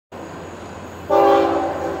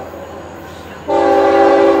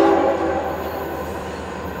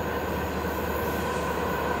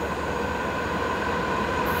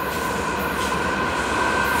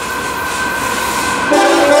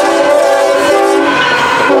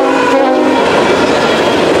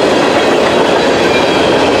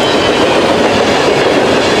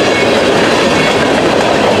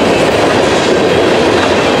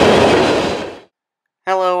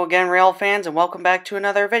again, rail fans, and welcome back to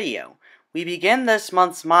another video. We begin this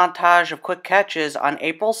month's montage of quick catches on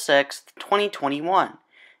April 6th, 2021,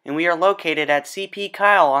 and we are located at CP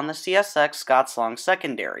Kyle on the CSX Scotts Long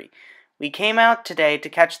Secondary. We came out today to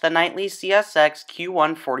catch the nightly CSX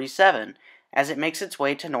Q147 as it makes its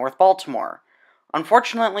way to North Baltimore.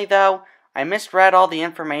 Unfortunately, though, I misread all the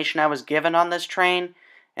information I was given on this train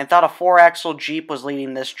and thought a 4-axle Jeep was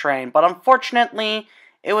leading this train, but unfortunately,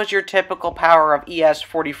 it was your typical power of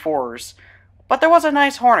ES44s. But there was a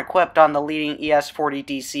nice horn equipped on the leading ES40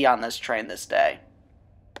 DC on this train this day.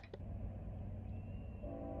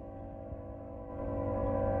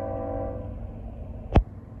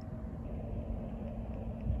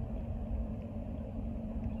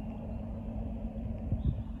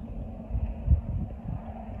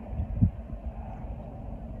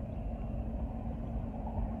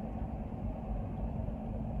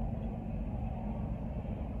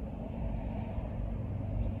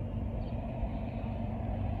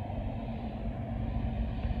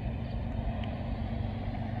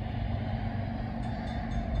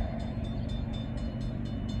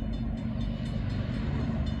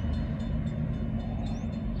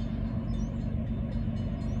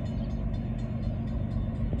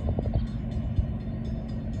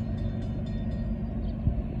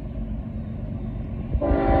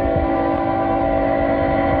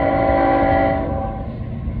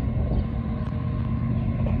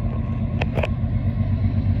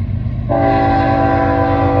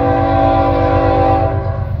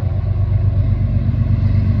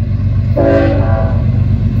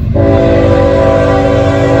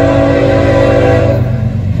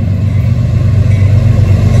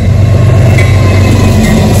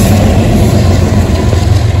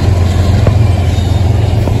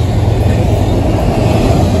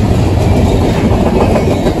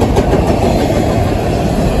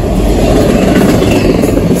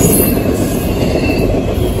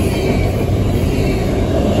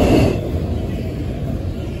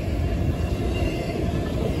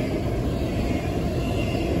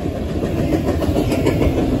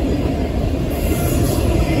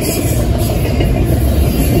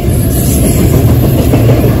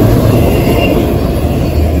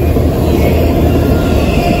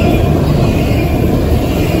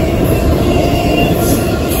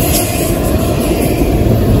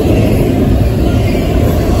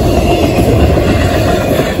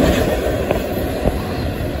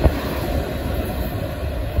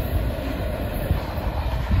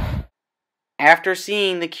 After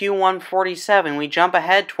seeing the Q147, we jump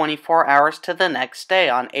ahead 24 hours to the next day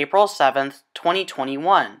on April 7th,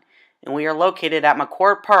 2021, and we are located at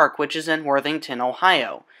McCourt Park, which is in Worthington,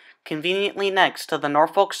 Ohio, conveniently next to the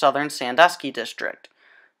Norfolk Southern Sandusky District.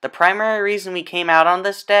 The primary reason we came out on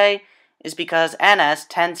this day is because NS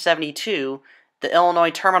 1072, the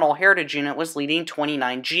Illinois Terminal Heritage Unit, was leading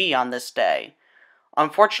 29G on this day.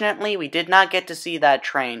 Unfortunately, we did not get to see that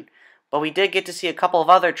train, but we did get to see a couple of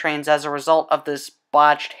other trains as a result of this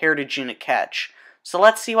botched Heritage Unit catch. So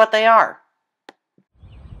let's see what they are.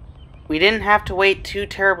 We didn't have to wait too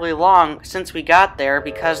terribly long since we got there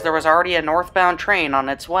because there was already a northbound train on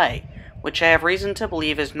its way, which I have reason to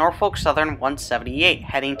believe is Norfolk Southern 178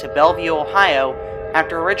 heading to Bellevue, Ohio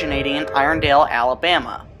after originating in Irondale,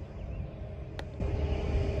 Alabama.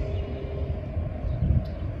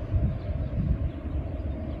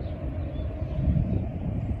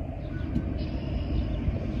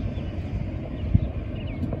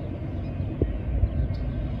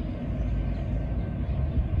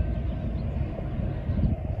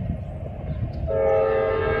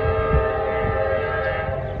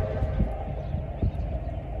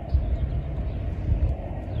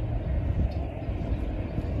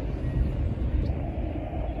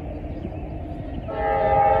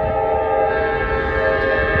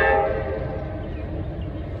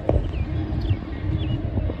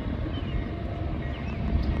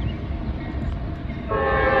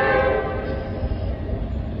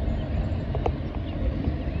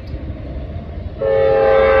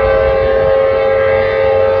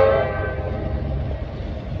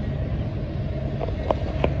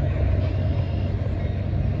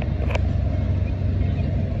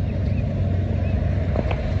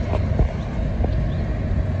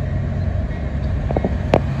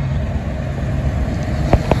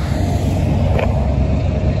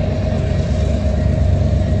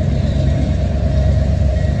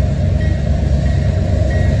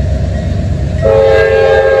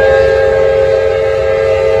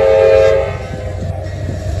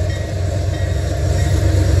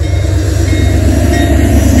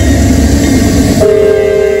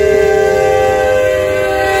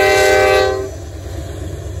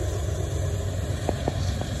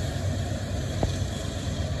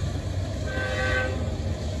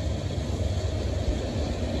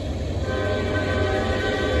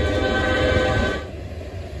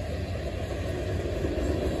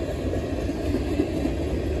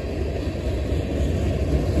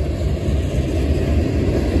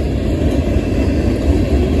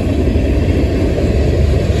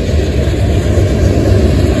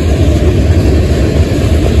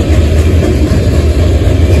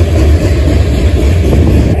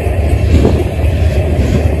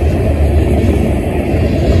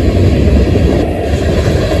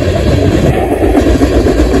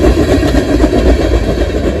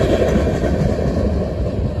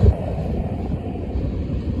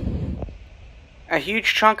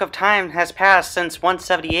 chunk of time has passed since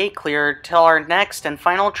 178 cleared till our next and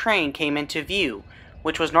final train came into view,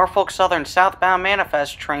 which was Norfolk Southern southbound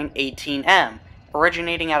manifest train 18M,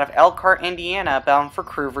 originating out of Elkhart, Indiana, bound for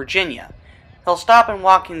Crewe, Virginia. He'll stop in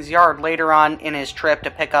Watkins Yard later on in his trip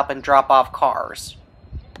to pick up and drop off cars.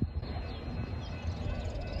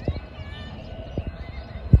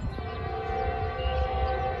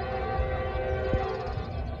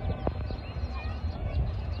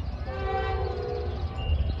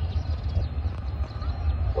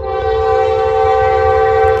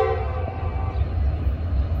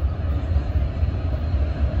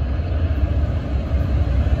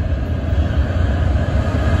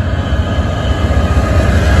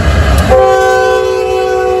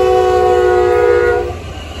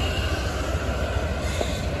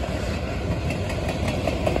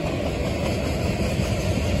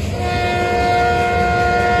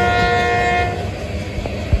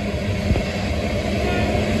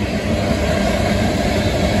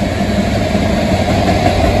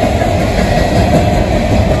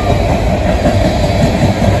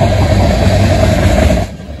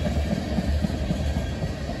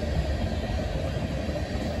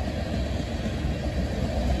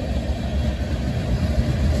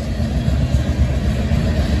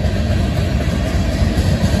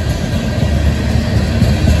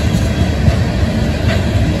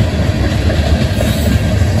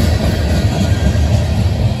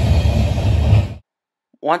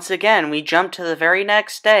 Once again, we jump to the very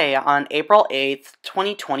next day on April 8th,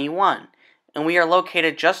 2021, and we are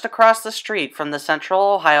located just across the street from the Central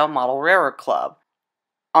Ohio Model Railroad Club.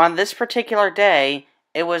 On this particular day,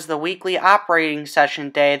 it was the weekly operating session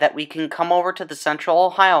day that we can come over to the Central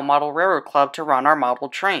Ohio Model Railroad Club to run our model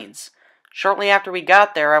trains. Shortly after we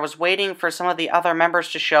got there, I was waiting for some of the other members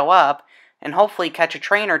to show up and hopefully catch a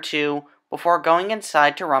train or two before going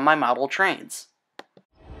inside to run my model trains.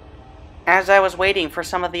 As I was waiting for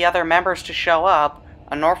some of the other members to show up,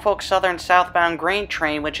 a Norfolk Southern southbound grain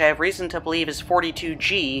train, which I have reason to believe is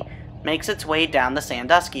 42G, makes its way down the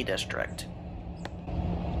Sandusky district.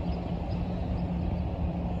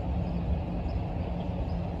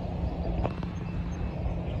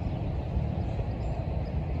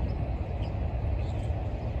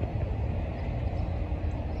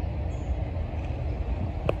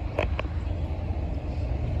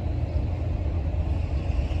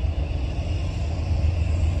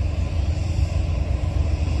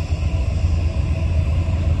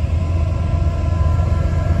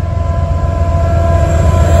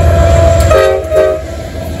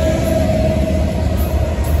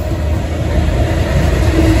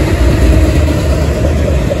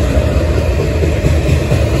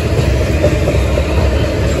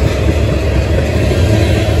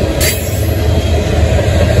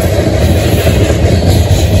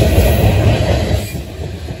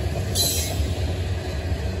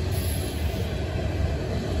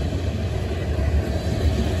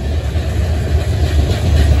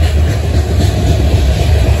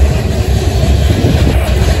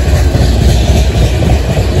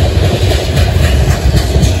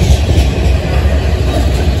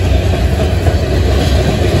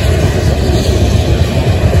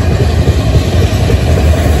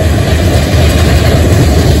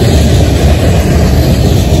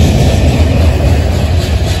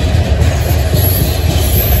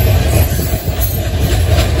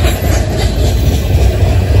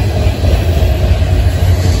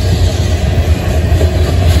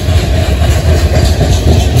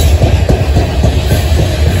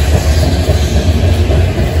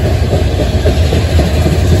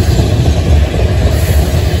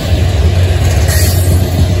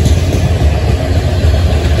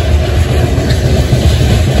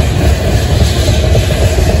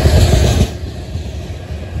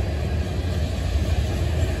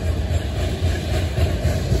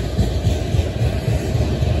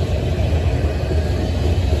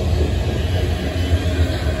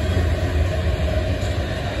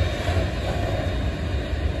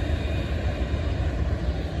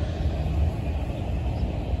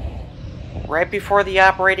 Right before the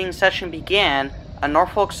operating session began, a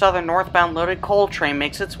Norfolk Southern northbound loaded coal train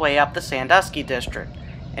makes its way up the Sandusky district.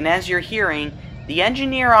 And as you're hearing, the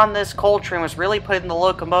engineer on this coal train was really putting the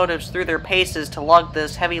locomotives through their paces to lug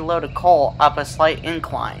this heavy load of coal up a slight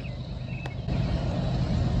incline.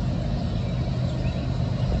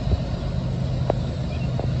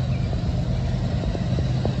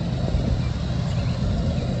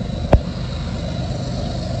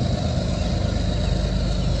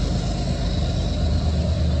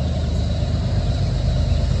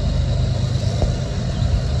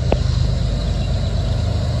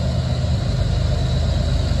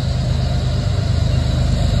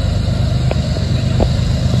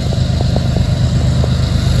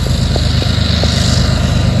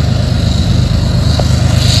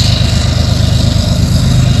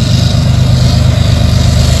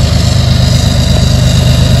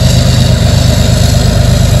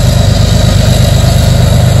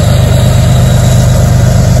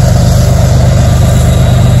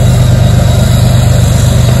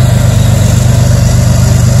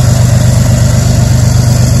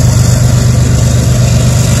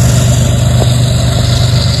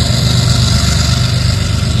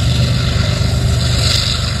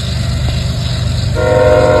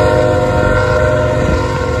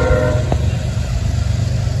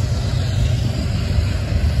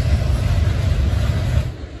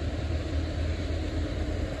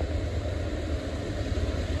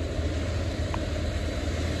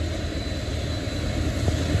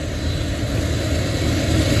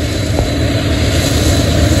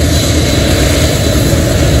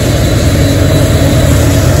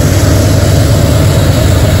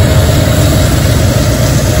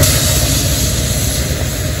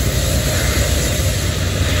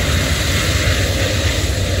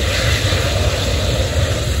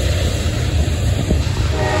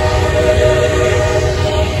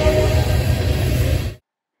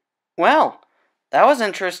 Well, that was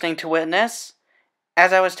interesting to witness.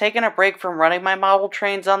 As I was taking a break from running my model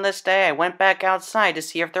trains on this day, I went back outside to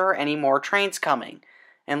see if there were any more trains coming.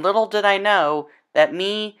 And little did I know that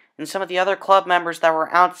me and some of the other club members that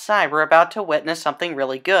were outside were about to witness something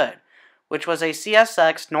really good, which was a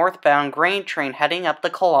CSX northbound grain train heading up the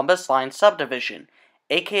Columbus Line subdivision,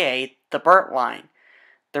 aka the Burt Line.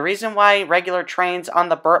 The reason why regular trains on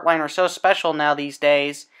the Burt Line are so special now these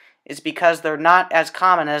days is because they're not as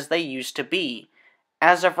common as they used to be.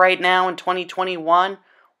 As of right now in 2021,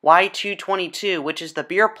 Y222, which is the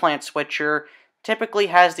beer plant switcher, typically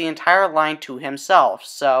has the entire line to himself,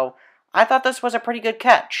 so I thought this was a pretty good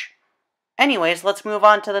catch. Anyways, let's move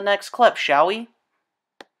on to the next clip, shall we?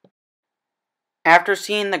 After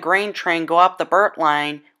seeing the grain train go up the Burt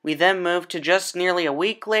Line, we then moved to just nearly a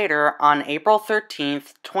week later on April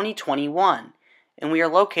 13th, 2021, and we are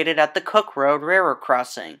located at the Cook Road Railroad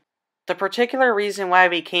Crossing. The particular reason why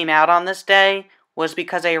we came out on this day was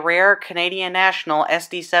because a rare Canadian National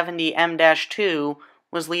SD70M-2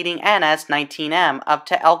 was leading NS19M up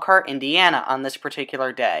to Elkhart, Indiana on this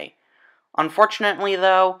particular day. Unfortunately,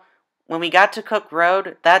 though, when we got to Cook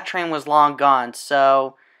Road, that train was long gone,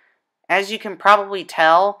 so as you can probably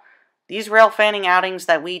tell, these rail fanning outings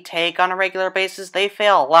that we take on a regular basis, they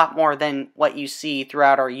fail a lot more than what you see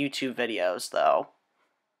throughout our YouTube videos, though.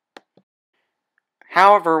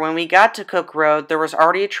 However, when we got to Cook Road, there was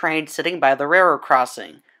already a train sitting by the railroad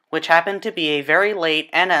crossing, which happened to be a very late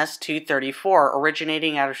NS-234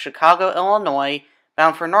 originating out of Chicago, Illinois,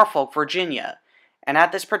 bound for Norfolk, Virginia. And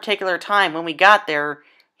at this particular time, when we got there,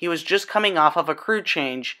 he was just coming off of a crew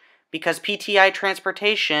change because PTI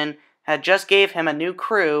Transportation had just gave him a new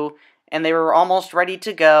crew and they were almost ready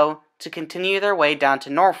to go to continue their way down to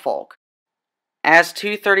Norfolk. As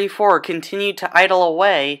 234 continued to idle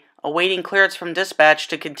away, awaiting clearance from dispatch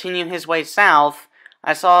to continue his way south,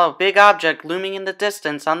 I saw a big object looming in the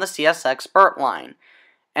distance on the CSX Burt Line,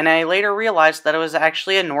 and I later realized that it was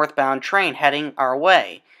actually a northbound train heading our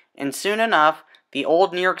way, and soon enough, the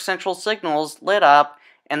old New York Central signals lit up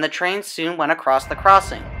and the train soon went across the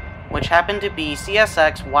crossing, which happened to be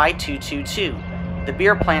CSX Y222, the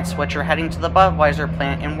beer plant switcher heading to the Budweiser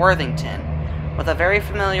plant in Worthington, with a very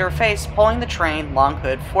familiar face pulling the train long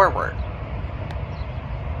hood forward.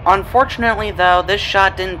 Unfortunately, though, this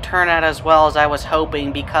shot didn't turn out as well as I was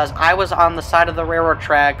hoping because I was on the side of the railroad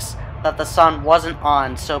tracks that the sun wasn't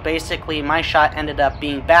on, so basically my shot ended up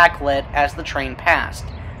being backlit as the train passed.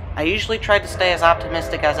 I usually try to stay as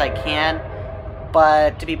optimistic as I can,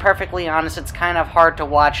 but to be perfectly honest, it's kind of hard to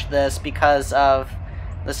watch this because of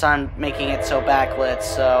the sun making it so backlit,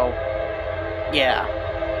 so yeah.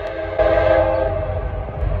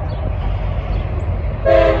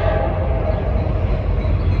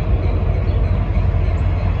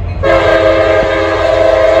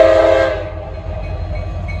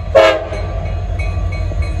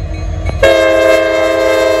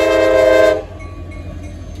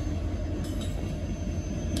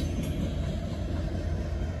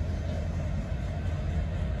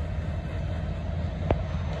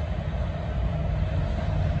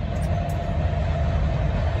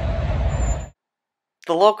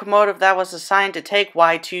 The locomotive that was assigned to take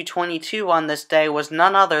Y222 on this day was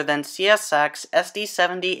none other than CSX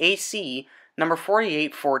SD70AC number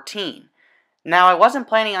 4814. Now, I wasn't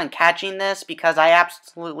planning on catching this because I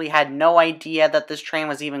absolutely had no idea that this train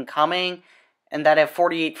was even coming and that if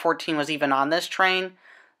 4814 was even on this train,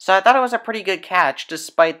 so I thought it was a pretty good catch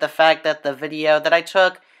despite the fact that the video that I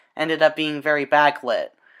took ended up being very backlit.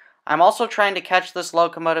 I'm also trying to catch this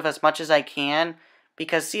locomotive as much as I can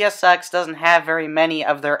because CSX doesn't have very many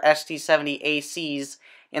of their SD70ACs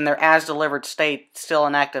in their as-delivered state still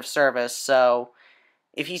in active service, so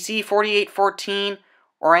if you see 4814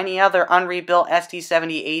 or any other unrebuilt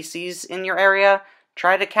SD70ACs in your area,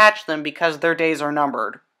 try to catch them because their days are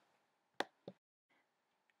numbered.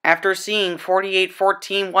 After seeing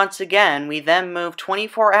 4814 once again, we then moved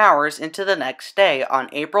 24 hours into the next day on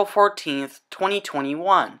April 14th,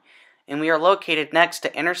 2021, and we are located next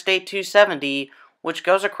to Interstate 270, which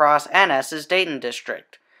goes across NS's Dayton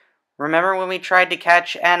district. Remember when we tried to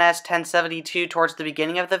catch NS 1072 towards the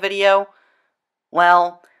beginning of the video?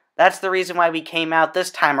 Well, that's the reason why we came out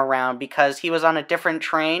this time around, because he was on a different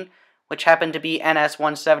train, which happened to be NS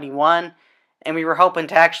 171, and we were hoping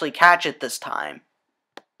to actually catch it this time.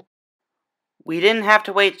 We didn't have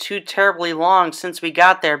to wait too terribly long since we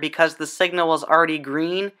got there because the signal was already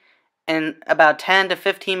green, and about 10 to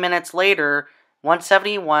 15 minutes later,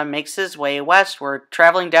 171 makes his way westward,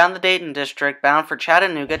 traveling down the Dayton district bound for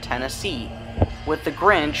Chattanooga, Tennessee, with the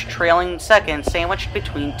Grinch trailing second sandwiched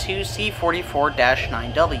between two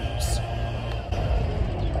C-44-9Ws.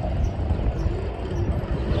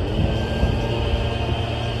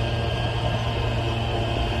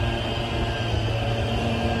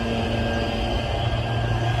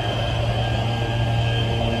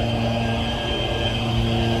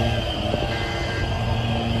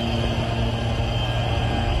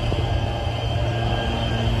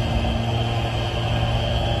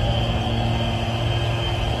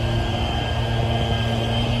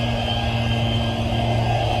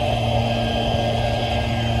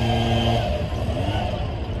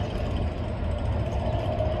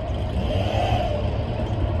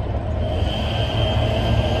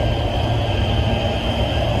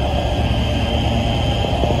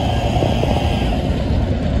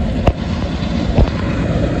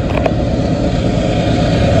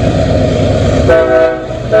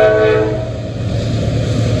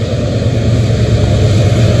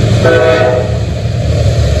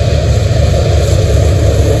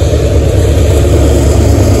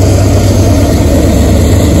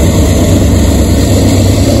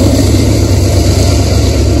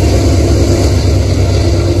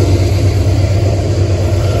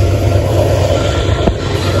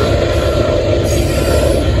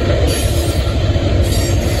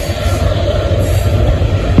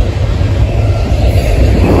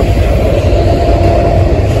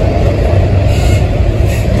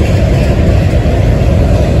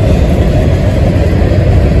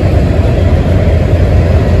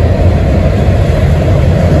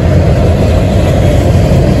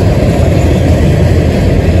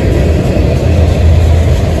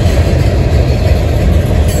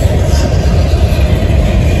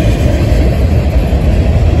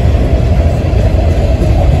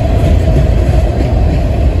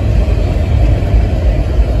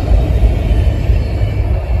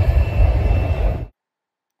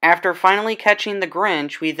 After finally catching the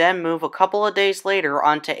Grinch, we then move a couple of days later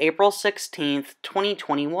onto April 16th,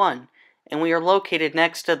 2021, and we are located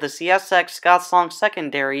next to the CSX Scottsdale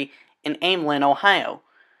Secondary in Ameland, Ohio.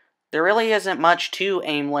 There really isn't much to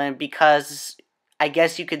Ameland because I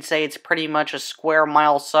guess you could say it's pretty much a square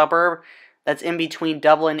mile suburb that's in between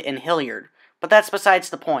Dublin and Hilliard, but that's besides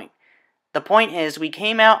the point. The point is, we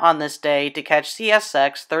came out on this day to catch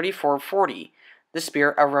CSX 3440, the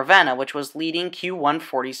Spirit of Ravenna, which was leading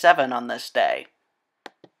Q147 on this day.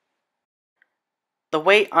 The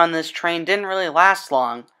wait on this train didn't really last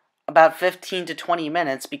long, about 15 to 20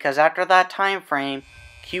 minutes, because after that time frame,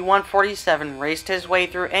 Q147 raced his way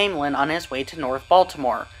through Ameland on his way to North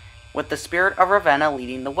Baltimore, with the Spirit of Ravenna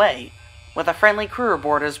leading the way, with a friendly crew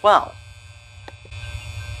aboard as well.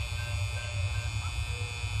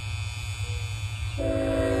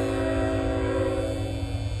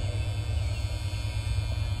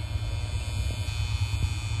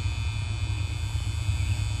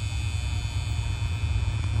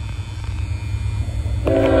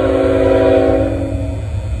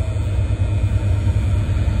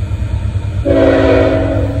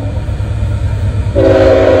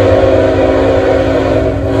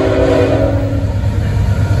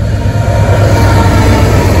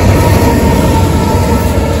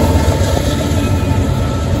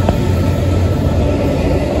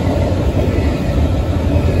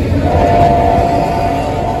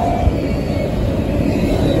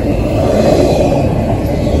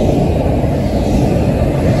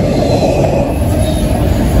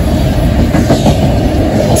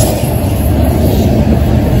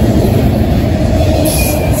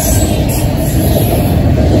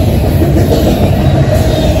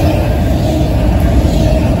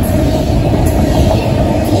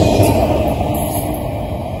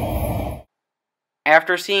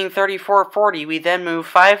 After seeing 3440, we then move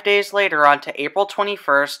 5 days later on to April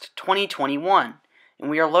 21st, 2021, and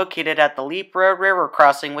we are located at the Leap Road River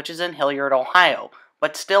Crossing, which is in Hilliard, Ohio,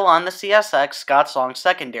 but still on the CSX Scottsdale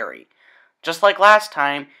Secondary. Just like last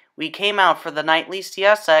time, we came out for the nightly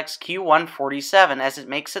CSX Q147 as it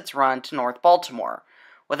makes its run to North Baltimore,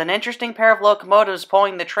 with an interesting pair of locomotives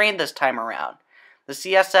pulling the train this time around. The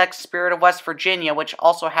CSX Spirit of West Virginia, which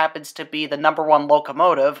also happens to be the #1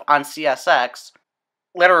 locomotive on CSX.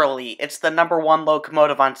 Literally, it's the #1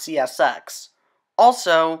 locomotive on CSX.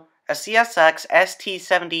 Also, a CSX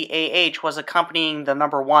ST70AH was accompanying the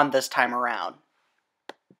 #1 this time around.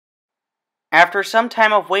 After some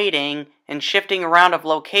time of waiting and shifting around of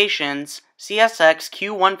locations, CSX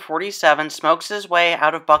Q147 smokes his way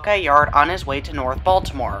out of Buckeye Yard on his way to North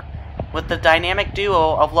Baltimore, with the dynamic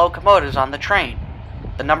duo of locomotives on the train,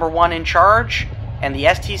 the #1 in charge, and the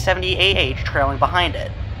ST70AH trailing behind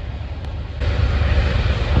it.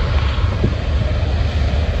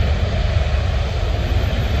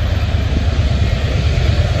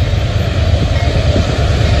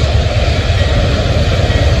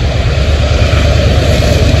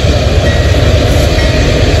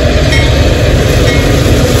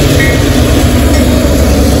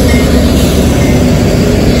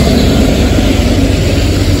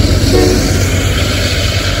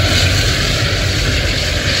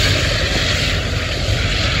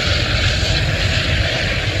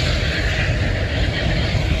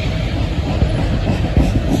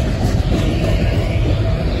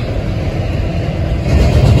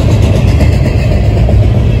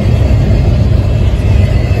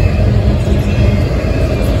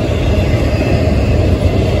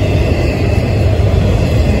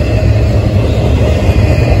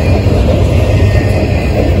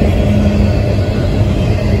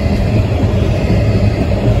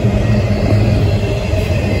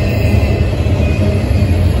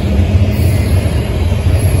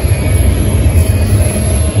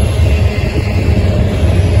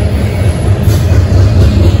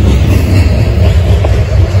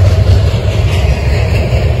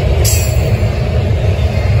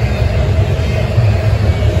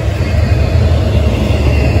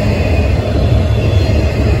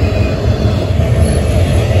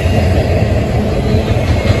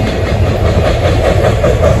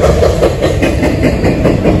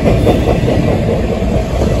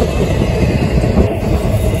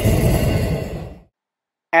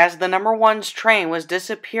 As the #1's train was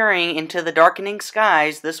disappearing into the darkening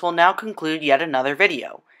skies, this will now conclude yet another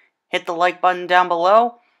video. Hit the like button down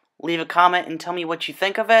below, leave a comment and tell me what you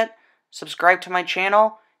think of it, subscribe to my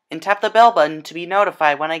channel, and tap the bell button to be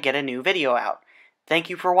notified when I get a new video out. Thank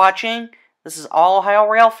you for watching. This is All Ohio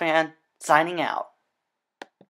Rail Fan, signing out.